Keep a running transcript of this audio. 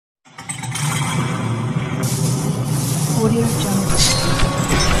Hi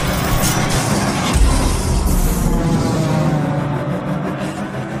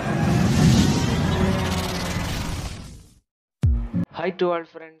to all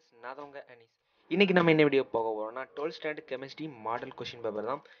friends, நான் தான் உங்க அனீஸ். இன்னைக்கு நம்ம என்ன வீடியோ போக போறோம்னா 12th standard chemistry model question paper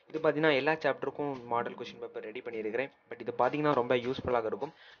தான். இது பார்த்தீங்கன்னா எல்லா சாப்டருக்கும் மாடல் கொஸ்டின் பேப்பர் ரெடி பண்ணியிருக்கிறேன். பட் இது பார்த்தீங்கன்னா ரொம்ப யூஸ்ஃபுல்லாக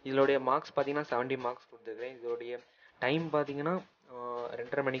இருக்கும். இதோடைய மார்க்ஸ் பார்த்தீங்கன்னா 70 மார்க்ஸ் கொடுத்துருக்கிறேன். இதோடைய டைம் பார்த்தீங்கன்னா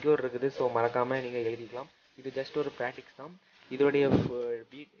 2:30 மணிக்கு ஒரு இருக்குது. ஸோ மறக்காமல் நீங்கள் எழுதிக்கலாம். இது ஜஸ்ட் ஒரு ப்ராக்டிக்ஸ் தான். இதோடைய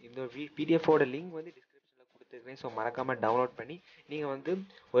இந்த பிடிஎஃபோட லிங்க் வந்து டிஸ்கிரிப்ஷனில் கொடுத்துருக்கிறேன். ஸோ மறக்காமல் டவுன்லோட் பண்ணி நீங்கள் வந்து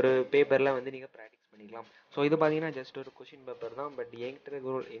ஒரு பேப்பரில் வந்து நீங்கள் ப்ராக்டிஸ் பண்ணிக்கலாம். ஸோ இது பார்த்தீங்கன்னா ஜஸ்ட் ஒரு கொஷின் பேப்பர் தான். பட்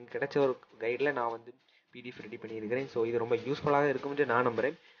எனக்கு கிடைச்ச ஒரு கைடில் நான் வந்து பிடிஎஃப் ரெடி பண்ணியிருக்கிறேன். ஸோ இது ரொம்ப யூஸ்ஃபுல்லாக இருக்கும்னு நான்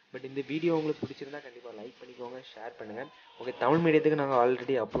நம்புகிறேன். பட் இந்த வீடியோ உங்களுக்கு பிடிச்சிருந்தா கண்டிப்பாக லைக் பண்ணிக்கோங்க, ஷேர் பண்ணுங்கள். ஓகே, தமிழ் மீடியத்துக்கு நாங்கள்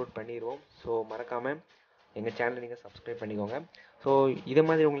ஆல்ரெடி அப்லோட் பண்ணிடுவோம். ஸோ மறக்காமல் எங்கள் சேனலை நீங்கள் சப்ஸ்கிரைப் பண்ணிக்கோங்க. ஸோ இதே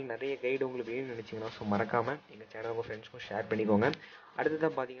மாதிரி உங்களுக்கு நிறைய கைடு உங்களுக்கு வேணும்னு நினச்சிங்கன்னா ஸோ மறக்காமல் எங்கள் சேனல் உங்கள் ஃப்ரெண்ட்ஸ்க்கும் ஷேர் பண்ணிக்கோங்க.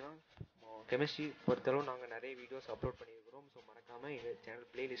 அடுத்ததாக பார்த்தீங்கன்னா கெமிஸ்ட்ரி பொறுத்தளவு நாங்கள் நிறைய வீடியோஸ் அப்லோட் பண்ணியிருக்கிறோம். ஸோ மறக்காமல் எங்கள் சேனல்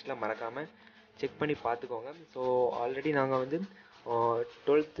ப்ளேலிஸ்ட்டில் மறக்காமல் செக் பண்ணி பார்த்துக்கோங்க. ஸோ ஆல்ரெடி நாங்கள் வந்து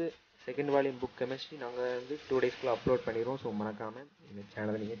 12th second volume book chemistry நாங்கள் வந்து 2 டேஸ்க்குள்ளே அப்லோட் பண்ணிடுவோம். ஸோ மறக்காமல் எங்கள்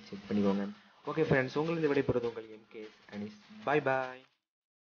சேனலை நீங்கள் செக் பண்ணிக்கோங்க. ஓகே ஃப்ரெண்ட்ஸ், உங்களுக்கு விடைபெறுவது உங்கள் MKS அனீஸ். பாய் பாய்.